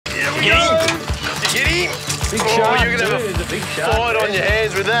Big shark, you're going to have a big fight on your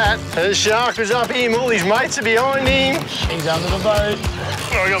hands with that. The shark was up him, all his mates are behind him. He's under the boat.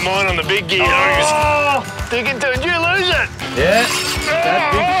 Oh, I got mine on the big gear. Oh! Did you lose it? Yeah,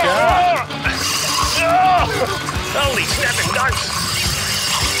 that big shark. Oh! Holy snapping ducks.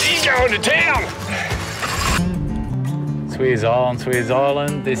 He's going to town. Sweers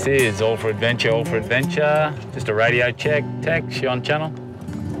Island. This is All for Adventure. Just a radio check. Tex, you on channel?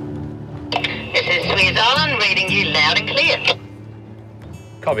 This is Sweers Island, reading you loud and clear.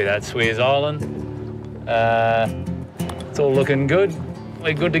 Copy that, Sweers Island. It's all looking good.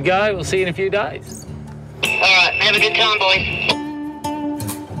 We're good to go. We'll see you in a few days. All right, have a good time, boys.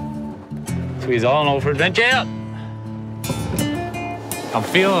 Sweers Island, All for Adventure out. I'm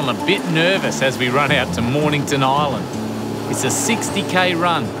feeling a bit nervous as we run out to Mornington Island. It's a 60k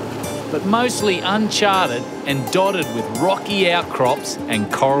run, but mostly uncharted and dotted with rocky outcrops and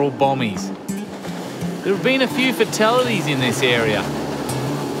coral bommies. There have been a few fatalities in this area,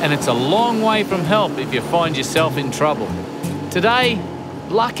 and it's a long way from help if you find yourself in trouble. Today,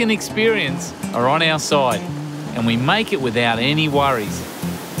 luck and experience are on our side, and we make it without any worries.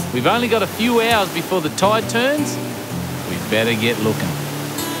 We've only got a few hours before the tide turns. We better get looking.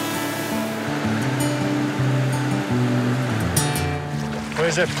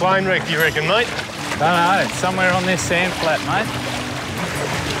 Where's that plane wreck, do you reckon, mate? Don't know, it's somewhere on this sand flat, mate.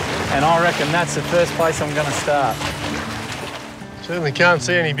 And I reckon that's the first place I'm going to start. Certainly can't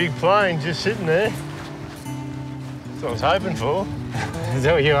see any big planes just sitting there. That's what I was hoping for. Is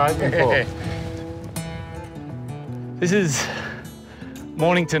that what you're hoping for? This is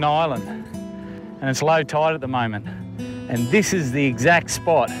Mornington Island, and it's low tide at the moment. And this is the exact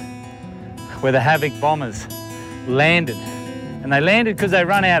spot where the Havoc bombers landed. And they landed because they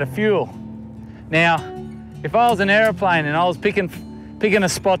run out of fuel. Now, if I was an aeroplane and I was picking a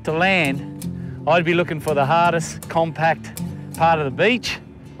spot to land, I'd be looking for the hardest, compact part of the beach,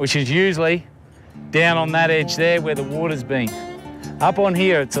 which is usually down on that edge there where the water's been. Up on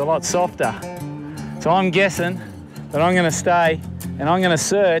here, it's a lot softer. So I'm guessing that I'm gonna stay and I'm gonna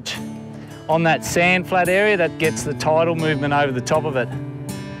search on that sand flat area that gets the tidal movement over the top of it.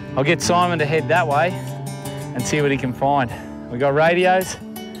 I'll get Simon to head that way and see what he can find. We got radios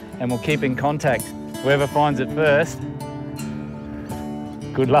and we'll keep in contact. Whoever finds it first,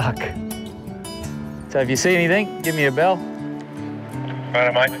 good luck. So if you see anything, give me a bell.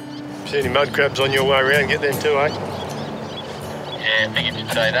 Righto, mate. See any mud crabs on your way around, get them too, eh? Yeah, I think you should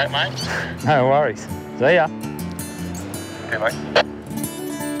say that, mate. No worries. See ya. Okay, mate.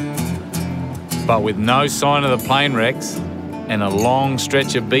 But with no sign of the plane wrecks and a long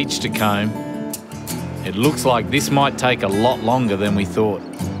stretch of beach to comb, it looks like this might take a lot longer than we thought.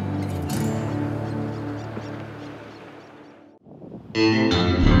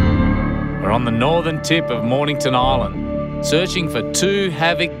 We're on the northern tip of Mornington Island, searching for two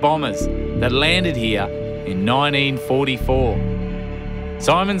Havoc bombers that landed here in 1944.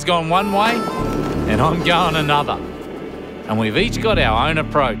 Simon's gone one way and I'm going another. And we've each got our own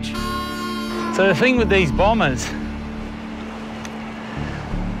approach. So the thing with these bombers,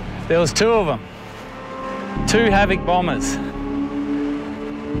 there was two of them. Two Havoc bombers.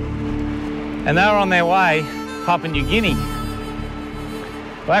 And they were on their way Papua New Guinea.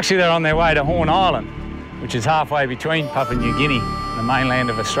 Well, actually they're on their way to Horn Island, which is halfway between Papua New Guinea and the mainland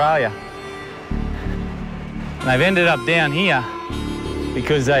of Australia. And they've ended up down here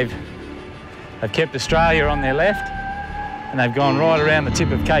because they've kept Australia on their left and they've gone right around the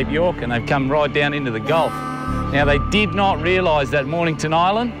tip of Cape York and they've come right down into the Gulf. Now they did not realise that Mornington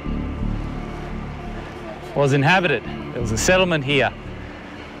Island was inhabited. There was a settlement here.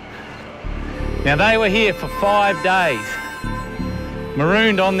 Now they were here for 5 days,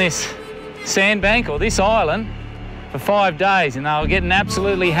 marooned on this sandbank or this island for 5 days, and they were getting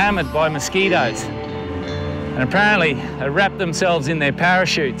absolutely hammered by mosquitoes. And apparently they wrapped themselves in their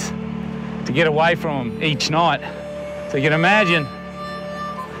parachutes to get away from them each night. So you can imagine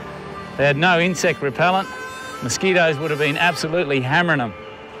they had no insect repellent. Mosquitoes would have been absolutely hammering them.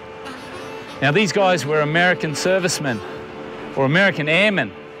 Now these guys were American servicemen or American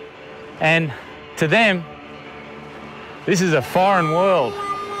airmen, and to them this is a foreign world.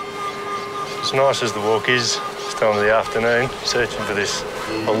 As nice as the walk is this time of the afternoon, searching for this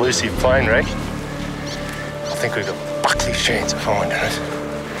elusive plane wreck, I think we've got Buckley's chance of finding it.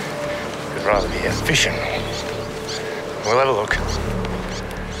 We'd rather be out fishing. We'll have a look.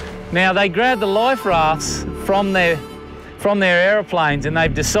 Now they grabbed the life rafts from their aeroplanes and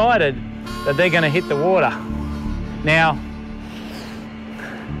they've decided that they're going to hit the water. Now,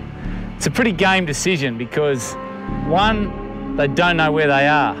 it's a pretty game decision because one, they don't know where they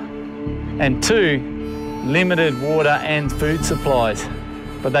are, and two, limited water and food supplies.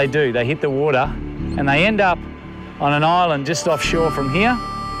 But they do, they hit the water and they end up on an island just offshore from here.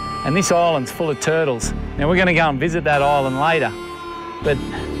 And this island's full of turtles. Now we're gonna go and visit that island later. But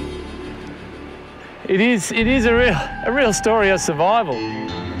it is a real story of survival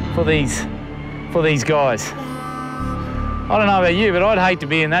for these guys. I don't know about you, but I'd hate to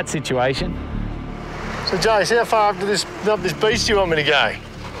be in that situation. So Jase, how far up this beach do you want me to go?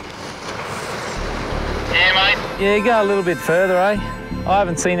 Yeah, mate. Yeah, go a little bit further, eh? I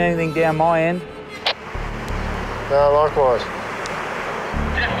haven't seen anything down my end. No, likewise.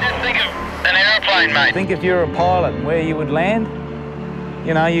 Just think of an aeroplane, mate. Think if you're a pilot and where you would land.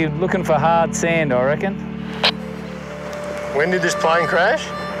 You know, you're looking for hard sand, I reckon. When did this plane crash?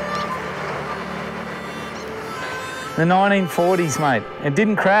 The 1940s, mate. It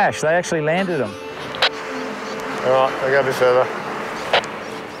didn't crash, they actually landed them. All right, I'll go a bit further.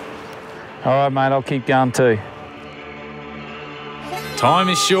 All right, mate, I'll keep going too. Time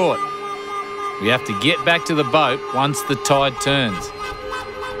is short. We have to get back to the boat once the tide turns.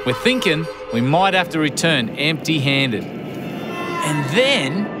 We're thinking we might have to return empty-handed. And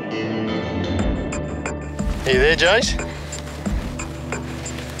then... Are you there, Jase?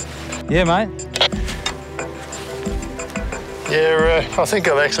 Yeah, mate. Yeah, I think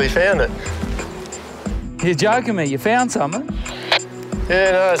I've actually found it. You're joking me, you found something?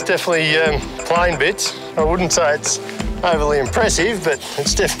 Yeah, no, it's definitely plane bits. I wouldn't say it's overly impressive, but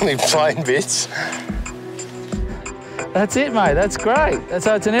it's definitely plane bits. That's it, mate, that's great.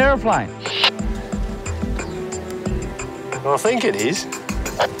 So it's an aeroplane. Well, I think it is.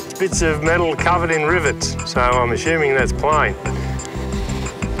 Bits of metal covered in rivets, so I'm assuming that's plane.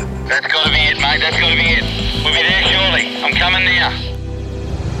 That's got to be it, mate. That's got to be it. We'll be there shortly. I'm coming now.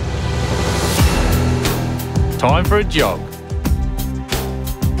 Time for a jog.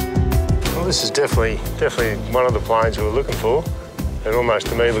 Well, this is definitely one of the planes we were looking for. It almost,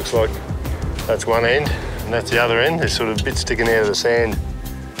 to me, looks like that's one end and that's the other end. There's sort of bits sticking out of the sand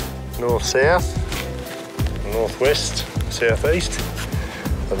north-south, north-west, south-east.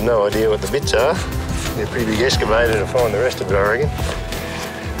 I've no idea what the bits are. They're a pretty big excavator to find the rest of it, I reckon.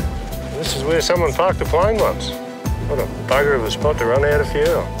 This is where someone parked a plane once. What a bugger of a spot to run out of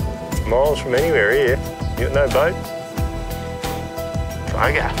fuel. Miles from anywhere here. You got no boat?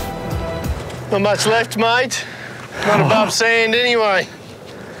 Bugger. Not much left, mate. Not above sand anyway.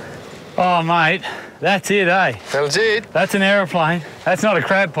 Oh, mate, that's it, eh? That's it. That's an aeroplane. That's not a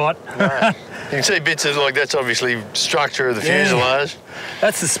crab pot. No. You can see bits of, like, that's obviously structure of the fuselage.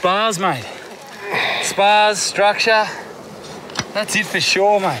 That's the spars, mate. Spars, structure. That's it for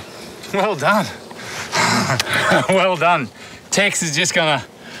sure, mate. Well done. Well done. Tex is just gonna,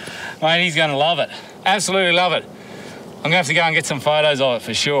 mate, he's gonna love it. Absolutely love it. I'm gonna have to go and get some photos of it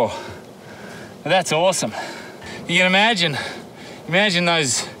for sure. But that's awesome. You can imagine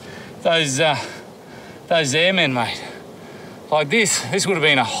those airmen, mate. Like this would have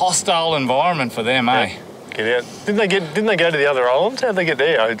been a hostile environment for them, eh? Get out. Didn't they go to the other islands? How'd they get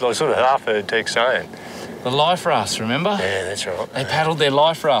there? I sort of half heard Tex saying. The life rafts, remember? Yeah, that's right. They paddled their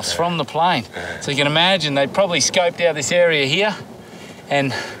life rafts from the plane. So you can imagine they probably scoped out this area here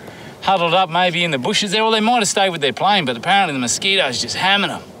and huddled up maybe in the bushes there. Well, they might have stayed with their plane, but apparently the mosquitoes just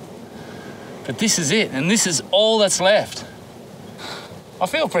hammered them. But this is it, and this is all that's left. I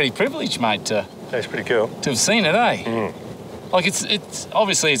feel pretty privileged, mate, That's pretty cool. to have seen it, eh? Mm. Like, it's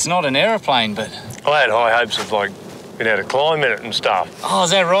obviously it's not an aeroplane, but... I had high hopes of, like, being able to climb in it and stuff. Oh, is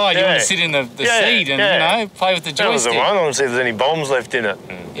that right? You Yeah. want to sit in the seat and, you know, play with the That was the joystick? one. I want to see if there's any bombs left in it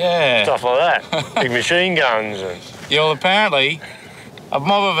and Yeah. stuff like that. Big machine guns and... Yeah, well, apparently, a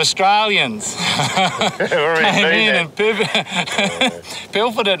mob of Australians came in and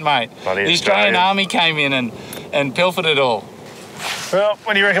pilfered it, mate. Bloody The Australian Australians. Army came in and pilfered it all. Well,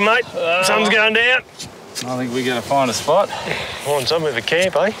 what do you reckon, mate? Sun's going down. I think we got to find a spot. Want somewhere for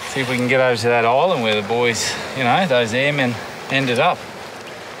camp, eh? See if we can get over to that island where the boys, you know, those airmen ended up.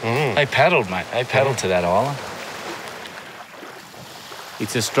 They paddled, mate. They paddled to that island.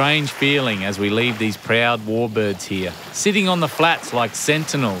 It's a strange feeling as we leave these proud warbirds here, sitting on the flats like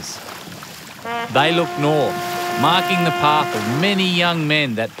sentinels. They look north, marking the path of many young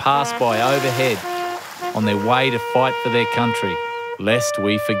men that pass by overhead on their way to fight for their country, lest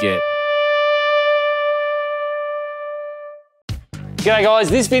we forget. G'day guys,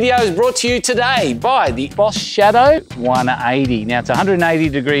 this video is brought to you today by the Boss Shadow 180. Now it's a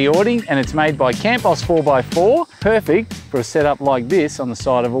 180-degree awning and it's made by Campos 4x4, perfect for a setup like this on the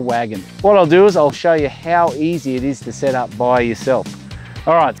side of a wagon. What I'll do is I'll show you how easy it is to set up by yourself.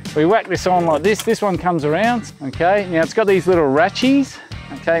 All right, we whack this on like this. This one comes around, okay? Now it's got these little ratchies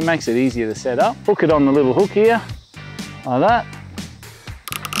Okay, makes it easier to set up. Hook it on the little hook here, like that.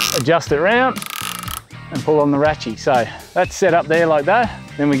 Adjust it around and pull on the ratchet. So that's set up there like that.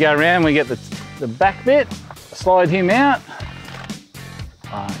 Then we go around, we get the back bit, slide him out,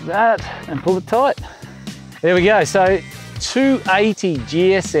 like that, and pull it tight. There we go. So 280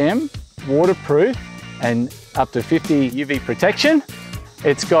 GSM, waterproof, and up to 50 UV protection.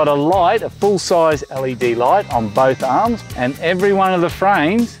 It's got a light, a full-size LED light on both arms, and every one of the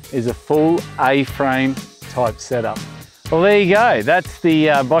frames is a full A-frame type setup. Well, there you go. That's the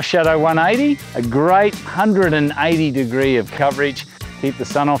Bosch Shadow 180, a great 180 degree of coverage. Keep the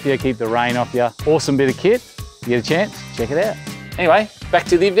sun off you, keep the rain off you. Awesome bit of kit. You get a chance, check it out. Anyway, back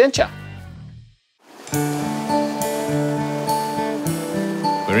to the adventure.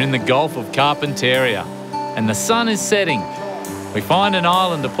 We're in the Gulf of Carpentaria and the sun is setting. We find an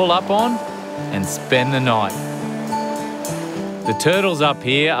island to pull up on and spend the night. The turtles up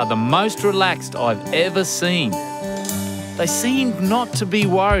here are the most relaxed I've ever seen. They seem not to be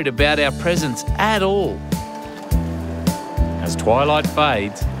worried about our presence at all. As twilight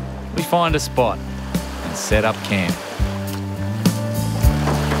fades, we find a spot and set up camp.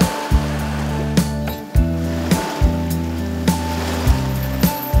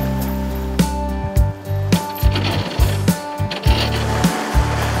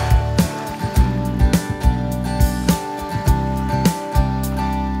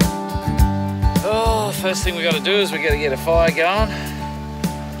 First thing we got to do is we got to get a fire going.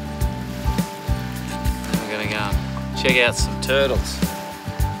 We're going to go and check out some turtles.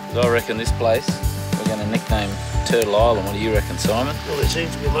 I reckon this place we're going to nickname Turtle Island. What do you reckon, Simon? Well, there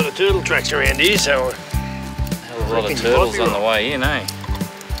seems to be a lot of turtle tracks around here, so hell of a lot of turtles on the way in, eh?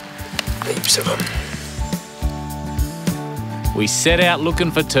 Heaps of them. We set out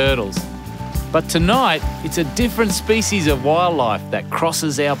looking for turtles. But tonight, it's a different species of wildlife that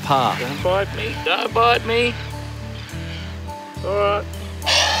crosses our path. Don't bite me, don't bite me. All right,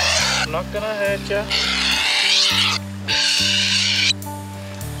 I'm not gonna hurt you.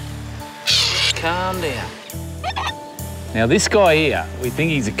 Calm down. Now this guy here, we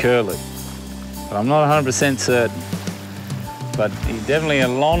think he's a curlew, but I'm not 100% certain. But he's definitely a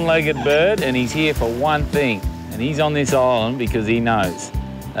long-legged bird, and he's here for one thing, and he's on this island because he knows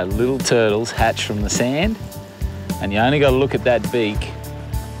that little turtles hatch from the sand, and you only got to look at that beak,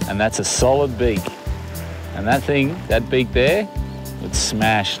 and that's a solid beak. And that thing, that beak there, would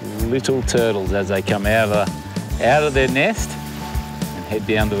smash little turtles as they come out of their nest and head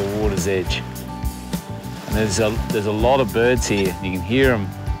down to the water's edge. And there's a lot of birds here. You can hear them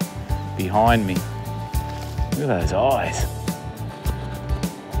behind me. Look at those eyes.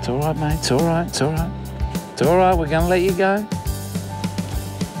 It's all right, mate. It's all right. It's all right. It's all right. We're going to let you go.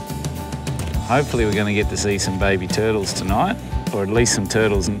 Hopefully we're going to get to see some baby turtles tonight, or at least some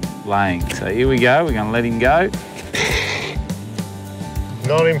turtles laying. So here we go, we're going to let him go.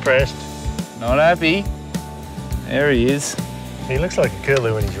 Not impressed. Not happy. There he is. He looks like a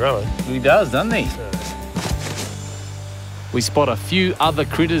curlew when he's running. He does, doesn't he? We spot a few other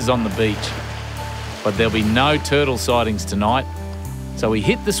critters on the beach, but there'll be no turtle sightings tonight. So we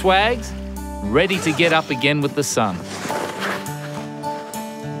hit the swags, ready to get up again with the sun.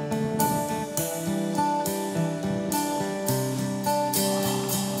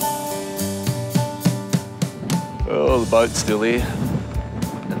 Oh, the boat's still here.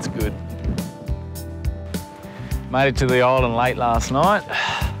 That's good. Made it to the island late last night.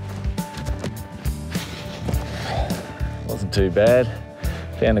 Wasn't too bad.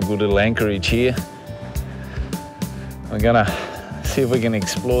 Found a good little anchorage here. We're gonna see if we can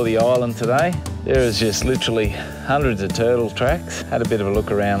explore the island today. There is just literally hundreds of turtle tracks. Had a bit of a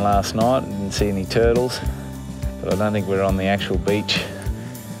look around last night, didn't see any turtles, but I don't think we're on the actual beach.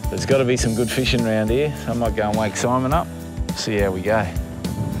 There's got to be some good fishing around here, so I might go and wake Simon up, see how we go.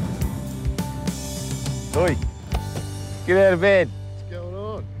 Oi, get out of bed. What's going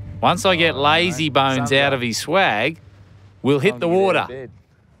on? Once I get Lazy Bones out of his swag, we'll hit the water.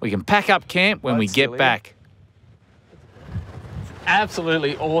 We can pack up camp when we get back.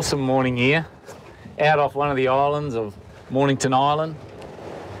 Absolutely awesome morning here, out off one of the islands of Mornington Island.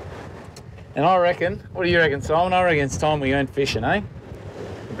 And I reckon, what do you reckon, Simon? I reckon it's time we went fishing, eh?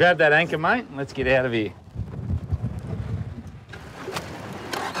 Grab that anchor, mate, and let's get out of here.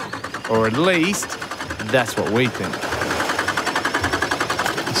 Or at least, that's what we think.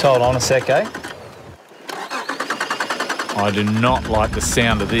 Just hold on a sec, eh? I do not like the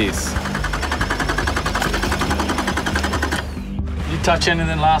sound of this. You touch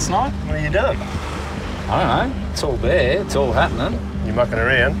anything last night? What have you done? I don't know. It's all there. It's all happening. You mucking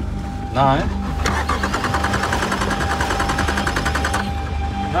around? No.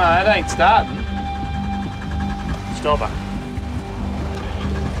 No, it ain't starting. Stop her.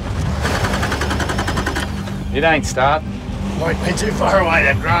 It ain't starting. Might be too far away,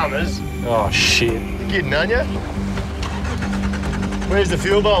 that drama's. Oh, shit. You're kidding, aren't you? Where's the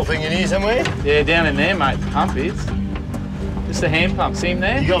fuel bowl thing, in here somewhere? Yeah, down in there, mate. The pump is. Just the hand pump. See him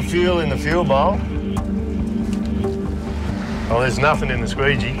there? You got fuel in the fuel bowl? Oh, there's nothing in the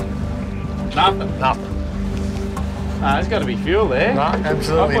squeegee. Nothing. Nothing. No, there's got to be fuel there. No,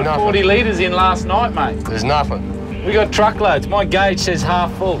 absolutely I put nothing. 40 litres in last night, mate. There's nothing. We got truckloads. My gauge says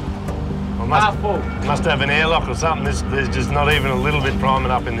half full. Half full. Must have an airlock or something. There's just not even a little bit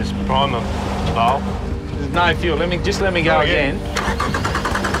priming up in this primer bowl. There's no fuel. Let me go again.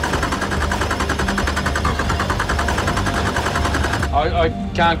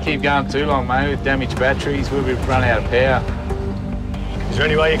 I can't keep going too long, mate. With damaged batteries, we'll run out of power. Is there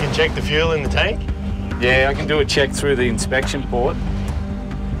any way you can check the fuel in the tank? Yeah, I can do a check through the inspection port.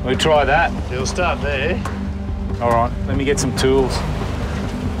 We'll try that. It'll start there. All right, let me get some tools.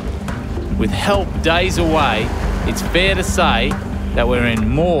 With help days away, it's fair to say that we're in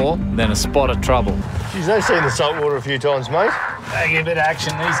more than a spot of trouble. Geez, they've seen the salt water a few times, mate. They get a bit of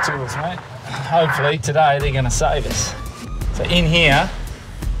action, these tools, mate. Hopefully today they're going to save us. So in here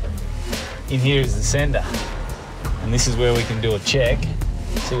is the sender. And this is where we can do a check,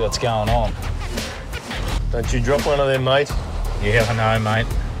 see what's going on. Don't you drop one of them, mate. Yeah, I know, mate.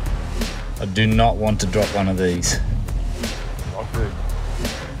 I do not want to drop one of these. Not good.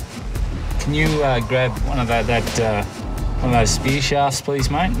 Can you grab one of one of those spear shafts, please,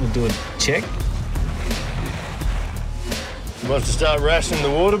 mate? We'll do a check. You want to start rationing the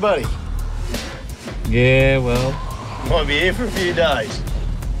water, buddy? Yeah, well, Might be here for a few days.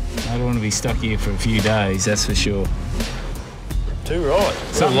 I don't want to be stuck here for a few days, that's for sure. Too right.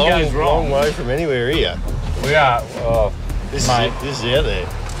 Something We're goes wrong. long way from anywhere here. We are. Oh, This mate. is it. This is out there.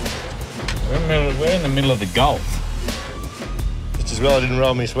 We're in the middle of the Gulf. Just as well I didn't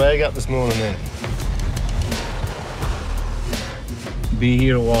roll my swag up this morning then. Be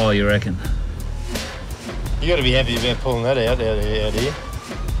here a while, you reckon? You got to be happy about pulling that out here.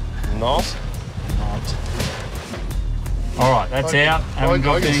 Nice. Right. All right, that's out. Haven't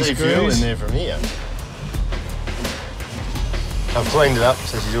got I can any see fuel in screws. there from here. I've cleaned it up,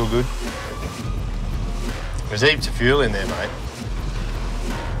 so she's all good. There's heaps of fuel in there, mate.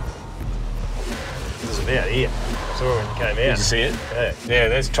 There's about here. I saw it when you came out. Did you see it? Yeah. Yeah,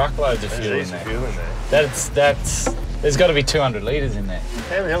 there's truckloads of There's fuel in heaps of there. fuel in there. There's got to be 200 litres in there.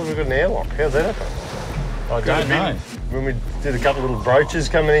 How the hell have we got an airlock? How's that happen? I Could have don't know. been when we did a couple of little broaches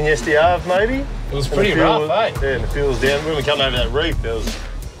coming in yesterday, maybe. It was And pretty the fuel- rough, eh? Yeah, and the fuel's down. When we come over that reef, there was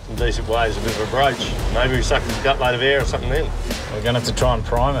some decent waves, a bit of a broach. Maybe we sucked a gutload of air or something in. We're going to have to try and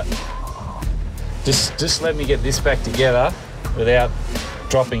prime it. Just let me get this back together without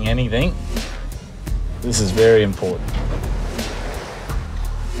dropping anything. This is very important.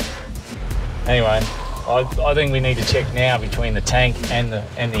 Anyway, I think we need to check now between the tank and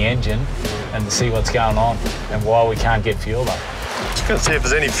the engine and to see what's going on and why we can't get fuel up. Just gonna see if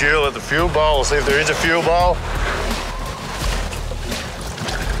there's any fuel at the fuel bowl, or see if there is a fuel bowl.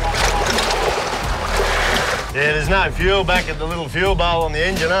 Yeah, there's no fuel back at the little fuel bowl on the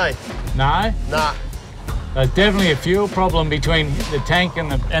engine, eh? No? Nah. There's definitely a fuel problem between the tank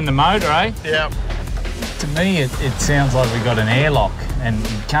and the motor, eh? Yeah. To me, it sounds like we've got an airlock and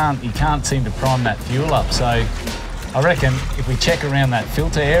you can't seem to prime that fuel up. So I reckon if we check around that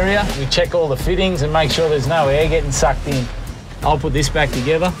filter area, we check all the fittings and make sure there's no air getting sucked in. I'll put this back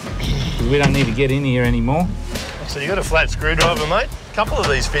together because we don't need to get in here anymore. So you got a flat screwdriver, mate? A couple of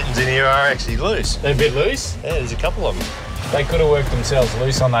these fittings in here are actually loose. They're a bit loose. Yeah, there's a couple of them. They could have worked themselves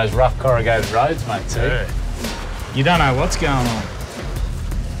loose on those rough corrugated roads, mate, see? Yeah. You don't know what's going on.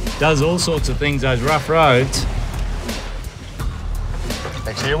 Does all sorts of things, those rough roads.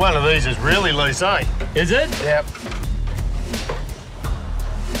 Actually, one of these is really loose, eh? Is it? Yep.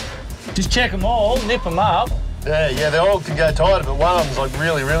 Just check them all, nip them up. Yeah, they all can go tighter, but one of them's like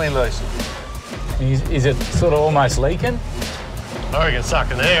really, really loose. Is it sort of almost leaking? I reckon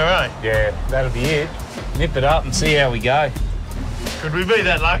sucking air, eh? Yeah, that'll be it. Nip it up and see how we go. Could we be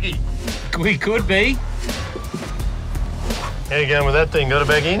that lucky? We could be. How you going with that thing? Got it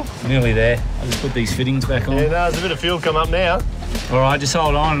back in? Nearly there. I'll just put these fittings back on. Yeah, no, there's a bit of fuel come up now. All right, just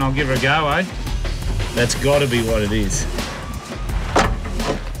hold on and I'll give her a go, eh? That's got to be what it is.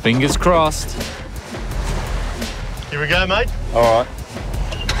 Fingers crossed. Here we go, mate. All right.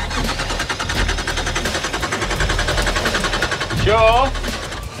 Sure?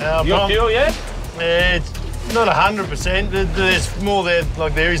 You got fuel yet? Yeah, it's not 100%. There's more there,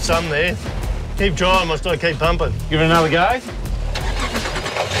 like there is some there. Keep trying, must I keep pumping? Give it another go.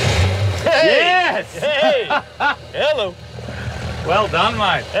 right. Hey. Hello. Well done,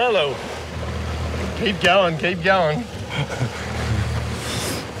 mate. Hello. Keep going, keep going.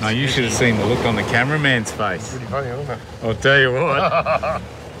 No, you should have seen the look on the cameraman's face. Pretty funny, wasn't it? I'll tell you what.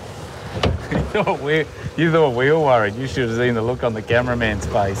 You thought we were worried. You should have seen the look on the cameraman's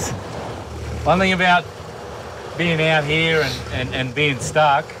face. One thing about being out here and being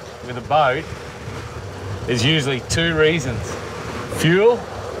stuck with a boat, there's usually two reasons: fuel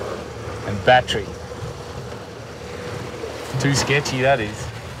and battery. Too sketchy, that is.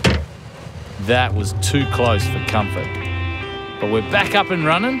 That was too close for comfort. But we're back up and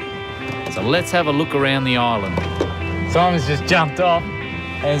running, so let's have a look around the island. Simon's just jumped off.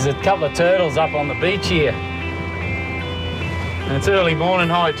 There's a couple of turtles up on the beach here. And it's early morning,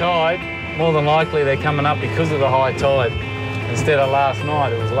 high tide. More than likely they're coming up because of the high tide. Instead of last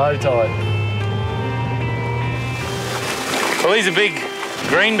night, it was low tide. Well, these are big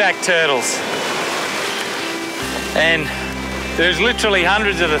greenback turtles. And there's literally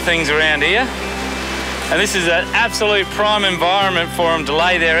hundreds of the things around here. And this is an absolute prime environment for them to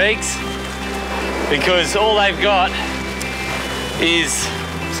lay their eggs, because all they've got is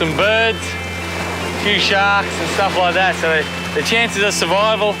some birds, a few sharks and stuff like that. So the chances of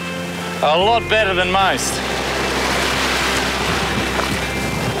survival are a lot better than most.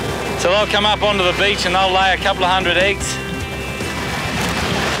 So they'll come up onto the beach and they'll lay a couple of hundred eggs.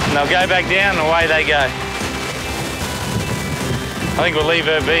 And they'll go back down and away they go. I think we'll leave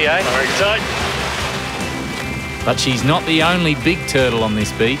her be, eh? I reckon so. But she's not the only big turtle on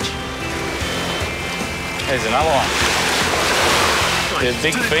this beach. There's another one. They're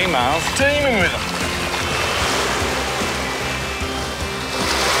big females. Teaming with them.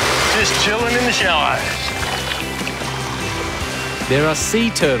 Just chilling in the shallows. There are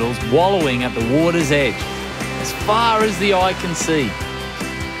sea turtles wallowing at the water's edge, as far as the eye can see.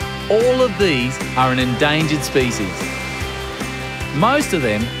 All of these are an endangered species. Most of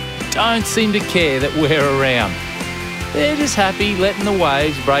them don't seem to care that we're around. They're just happy letting the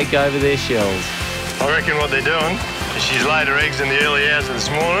waves break over their shells. I reckon what they're doing is she's laid her eggs in the early hours of this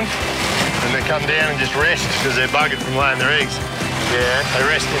morning, and they come down and just rest because they're buggered from laying their eggs. Yeah. They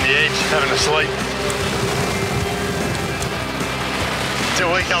rest in the edge, having a sleep.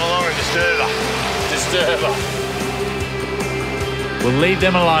 Until we come along and disturb her. We'll leave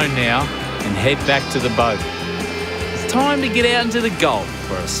them alone now and head back to the boat. It's time to get out into the Gulf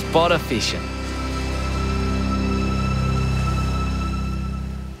for a spot of fishing.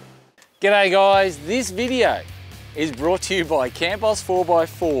 G'day guys, this video is brought to you by Campos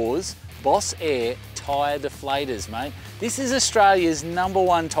 4x4's Boss Air tyre deflators, mate. This is Australia's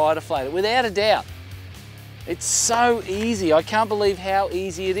 #1 tyre deflator, without a doubt. It's so easy. I can't believe how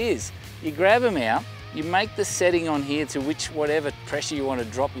easy it is. You grab them out, you make the setting on here to whatever pressure you want to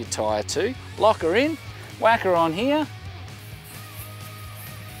drop your tyre to, lock her in, whack her on here,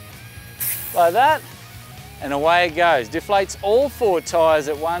 like that, and away it goes. Deflates all 4 tyres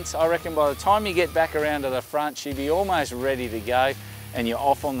at once. I reckon by the time you get back around to the front, she'll be almost ready to go and you're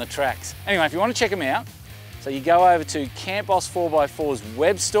off on the tracks. Anyway, if you want to check them out, so you go over to Campos 4x4's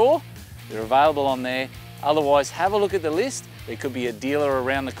web store. They're available on there. Otherwise, have a look at the list. There could be a dealer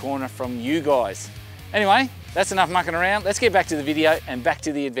around the corner from you guys. Anyway, that's enough mucking around. Let's get back to the video and back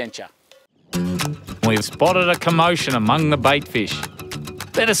to the adventure. We've spotted a commotion among the bait fish.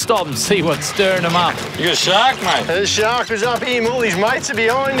 Better stop and see what's stirring them up. You got a shark, mate? The shark was up him, all his mates are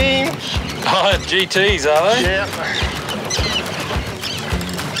behind him. Oh, GTs, are they? Yeah.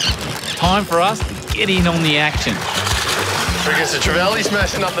 Time for us to get in on the action. I reckon it's a trevally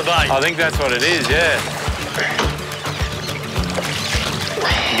smashing up the bait. I think that's what it is, yeah.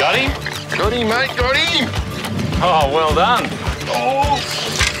 You got him? Got him, mate, got him. Oh, well done. Oh,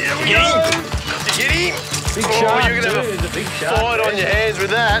 here we go. Get him. Big Oh, shark, you're going to have a big shark. fight on your hands with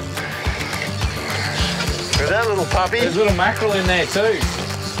that. With that little puppy. There's little mackerel in there too.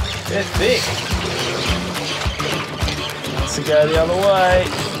 They're thick. Wants to go the other way.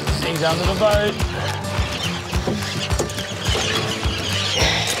 He's under the boat.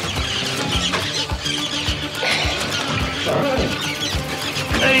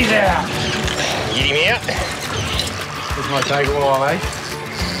 He's out. Get him out. This might take a while, eh?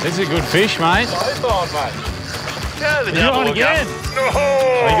 This is a good fish, mate. Go the You double on hook again? up.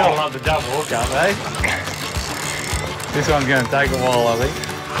 Oh, you gotta love the double hook up, eh? This one's gonna take a while, I think.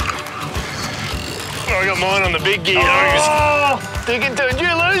 Oh, I got mine on the big gear. Oh! Dig into it. Did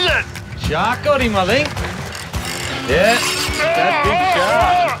you lose it? Shark got him, I think. Yeah, that big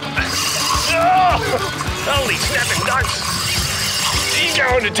shark. Oh! Holy snapping ducks. He's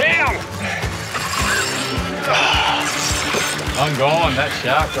going to town. I'm gone, that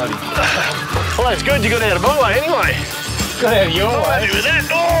shark got him. Well, that's good you got out of my way anyway. Got out of your I'm way. happy with that.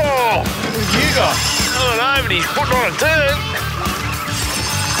 Oh! What have you got? I don't know, but he's putting on a turn.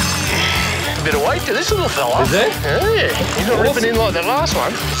 A bit of weight to this little fella. Is there? Yeah, he's not ripping in like that last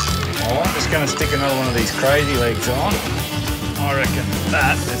one. Oh, I'm just going to stick another one of these crazy legs on. I reckon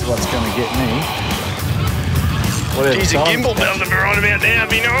that is what's going to get me. Whatever. Geez, a gimbal belt to be right about now,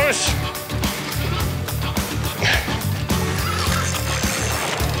 be nice.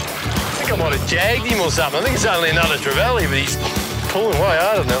 I think I might have jagged him or something. I think it's only another trevally, but he's pulling way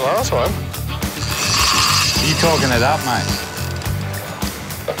harder than that last one. You talking it up, mate?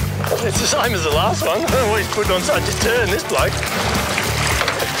 It's the same as the last one. I don't know why he's putting on such a turn, this bloke.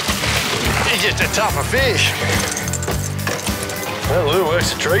 He's just a tougher fish. Well, lure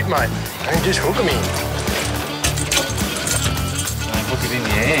works a treat, mate. Don't just hook him in. Don't hook it in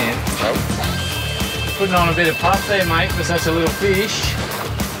your hand. Nope. Putting on a bit of puff there, mate, for such a little fish.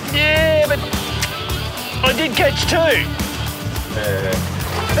 Yeah, but I did catch two.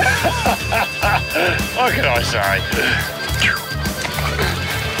 What can I say?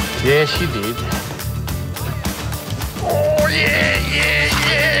 Yes, you did. Oh, yeah.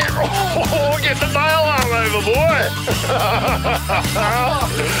 Oh, get the nail arm over, boy.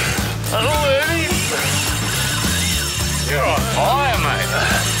 That'll hurt him. You're on fire, mate.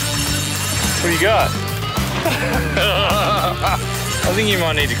 What do you got? I think you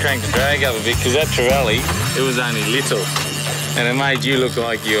might need to crank the drag up a bit because that trevally, it was only little. And it made you look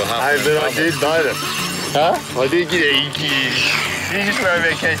like you were half. Hey, but I did bite him. Huh? I did get a You just worry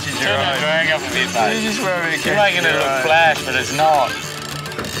about catching your Turn own. that drag up a bit, mate. You just worry about catching You're making it your look own. flash, but it's not.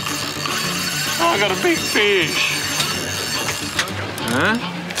 Oh, I got a big fish. Huh?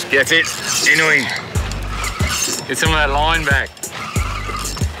 Get it. Into him. Get some of that line back.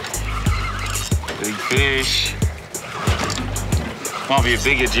 Big fish. Might be a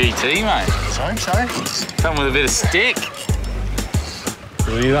bigger GT, mate. Same. Something with a bit of stick.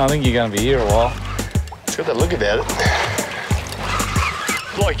 I think you're going to be here a while. It's got that look about it.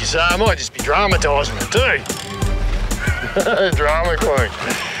 Like you say, I might just be dramatising it too. Drama queen.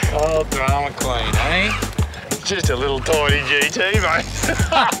 Oh, drama queen, eh? It's just a little tiny GT, mate.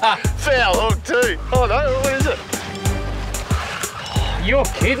 Foul hook too. Oh no, what is it? You're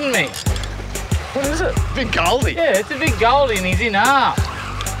kidding me. What is it? Big Goldie. Yeah, it's a big goldie and he's in half.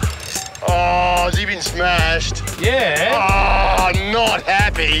 Oh, has he been smashed? Yeah. Oh, not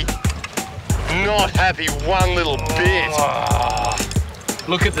happy. Not happy one little bit. Oh,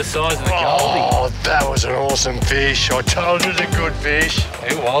 look at the size of the goldie. Oh, that was an awesome fish. I told you it was a good fish.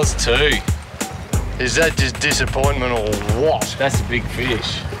 It was too. Is that just disappointment or what? That's a big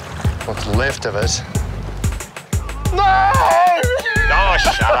fish. What's left of it? No! Oh,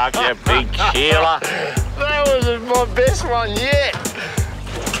 shut up, you big keeler. That was my best one yet.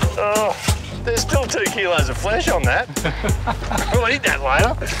 Oh, there's still 2 kilos of flesh on that. We'll eat that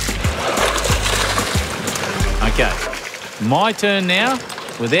later. Okay, my turn now,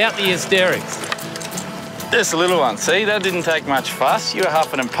 without the hysterics. Just a little one. See, that didn't take much fuss. You were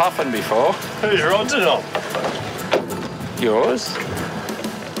huffing and puffing before. Whose rod's it on? Yours.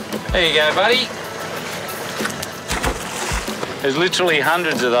 There you go, buddy. There's literally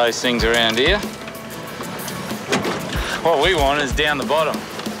hundreds of those things around here. What we want is down the bottom,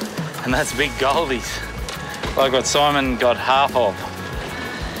 and that's big goldies, like what Simon got half of.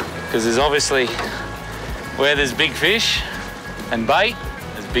 Because there's obviously, where there's big fish and bait,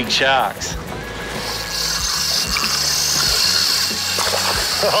 there's big sharks.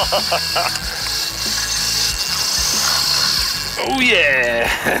 Oh yeah!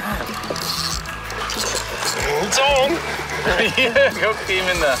 It's on. Yeah, hooked him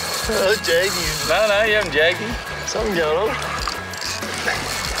in the... Jaggy. No, you haven't jagged him. Something going on.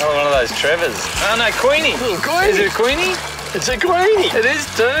 Oh, one of those Trevors. Oh no, Queenie. Little Queenie. Is it a Queenie? It's a Queenie. It is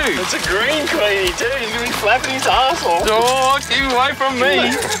too. It's a green Queenie too. He's going to be flapping his arse off. Oh, keep him away from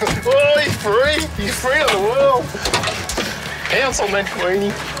me. Oh, he's free. He's free on the world. Pounce on that Queenie.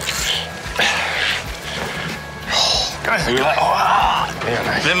 Go. Look at that. Oh, yeah,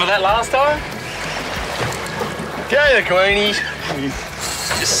 mate. Remember that last time? Go the Queenies.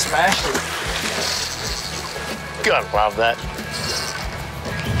 Just smashed it. Gotta love that.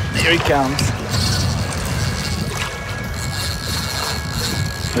 Here he comes.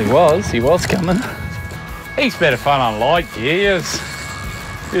 He was coming. He's better fun on light gear.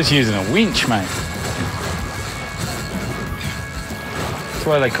 He was using a winch, mate. That's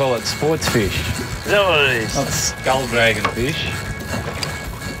why they call it sports fish. Is that what it is? Not skull dragon fish.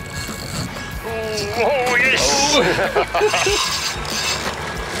 Oh, yes.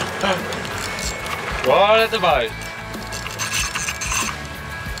 Right at the boat.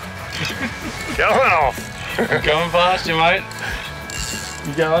 Going off. I'm coming past you, mate.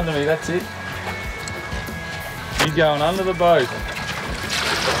 You go under me, that's it. You're going under the boat.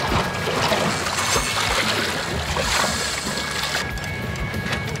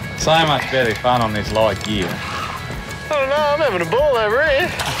 So much better fun on this light gear. Oh no, I'm having a ball over here.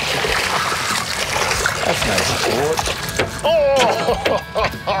 That's no sport. Oh!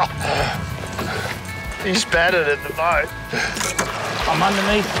 You spattered at the boat. I'm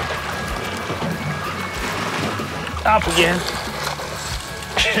underneath. Up again.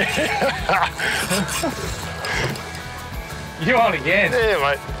 You on again? Yeah,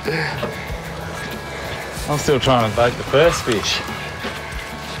 mate. I'm still trying to bait the first fish.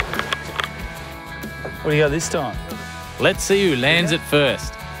 What do you got this time? Let's see who lands it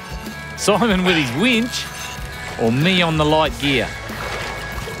first. Simon with his winch, or me on the light gear.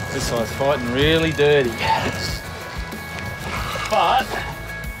 This guy's fighting really dirty. But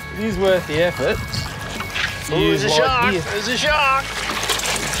it is worth the effort. Oh, there's a shark. There's a shark.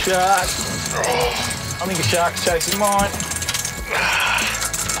 Shark. I think a shark's chasing mine.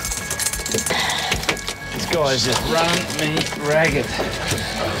 This guy's just running me ragged.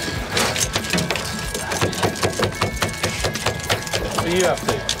 What are you up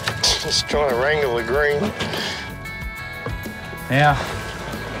to? Just trying to wrangle the green. Now,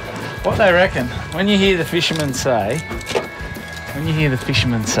 what they reckon, when you hear the fishermen say,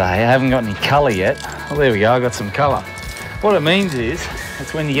 I haven't got any colour yet. Well, there we go, I got some colour. What it means is,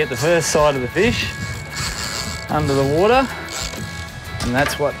 it's when you get the first sight of the fish under the water, and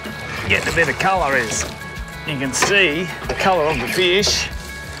that's what getting a bit of colour is. You can see the colour of the fish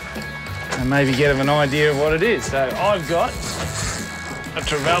and maybe get an idea of what it is. So I've got a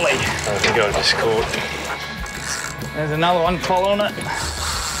trevally. I think I just caught. There's another one following it.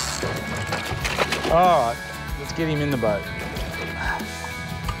 All right, let's get him in the boat.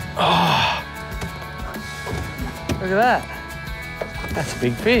 Oh, look at that. That's a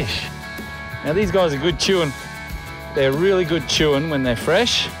big fish. Now these guys are good chewing. They're really good chewing when they're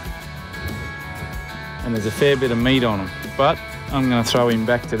fresh. And there's a fair bit of meat on them. But I'm gonna throw him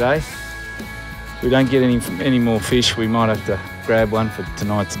back today. If we don't get any more fish, we might have to grab one for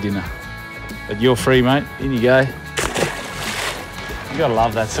tonight's dinner. But you're free, mate. In you go. You gotta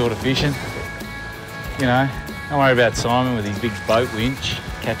love that sort of fishing. You know, don't worry about Simon with his big boat winch.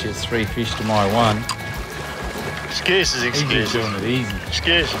 Catches 3 fish to my 1. Excuses, He's excuses. just doing it easy.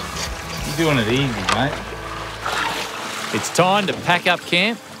 Excuses. You're doing it easy, mate. It's time to pack up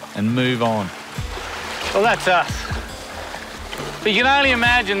camp and move on. Well, that's us. But you can only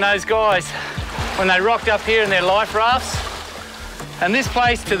imagine those guys when they rocked up here in their life rafts. And this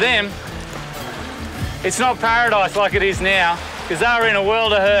place to them, it's not paradise like it is now, because they were in a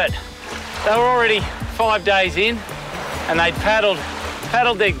world of hurt. They were already 5 days in, and they'd paddled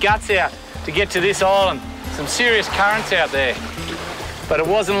their guts out to get to this island. Some serious currents out there. But it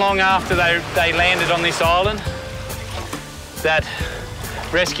wasn't long after they landed on this island that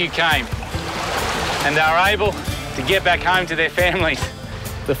rescue came. And they were able to get back home to their families.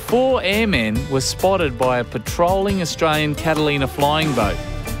 The 4 airmen were spotted by a patrolling Australian Catalina flying boat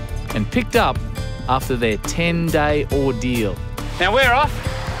and picked up after their 10-day ordeal. Now we're off.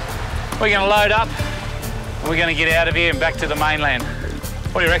 We're going to load up and we're going to get out of here and back to the mainland.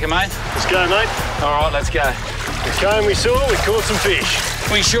 What do you reckon, mate? Let's go, mate. All right, let's go. We came, we saw, we caught some fish.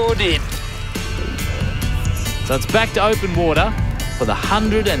 We sure did. So it's back to open water for the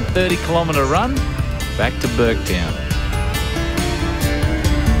 130-kilometre run back to Burketown.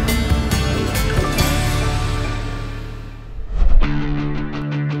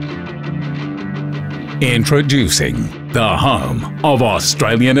 Introducing the home of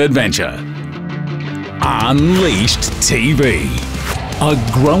Australian adventure, Unleashed TV. A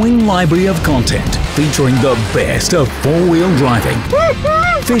growing library of content featuring the best of 4-wheel driving,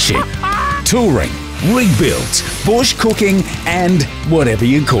 fishing, touring, rebuilds, bush cooking, and whatever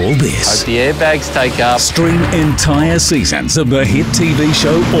you call this. Hope the airbags take up. Stream entire seasons of the hit TV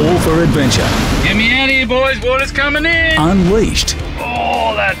show All for Adventure. Get me out of here, boys. Water's coming in. Unleashed.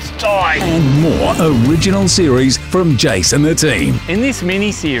 Oh, that's tight. And more original series from Jase and the team. In this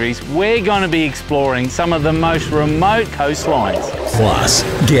mini-series, we're going to be exploring some of the most remote coastlines. Plus,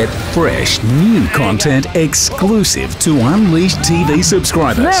 get fresh new content exclusive to Unleashed TV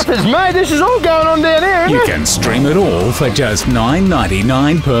subscribers. Snappers, mate, this is all going on down here, isn't You it? can stream it all for just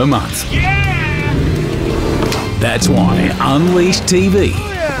 $9.99 per month. Yeah! That's why Unleashed TV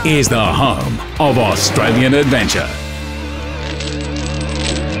is the home of Australian adventure.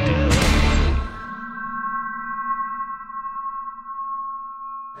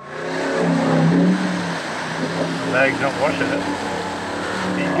 Bag's not washing it.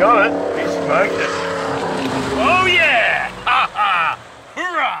 He's got it. He's smoked it.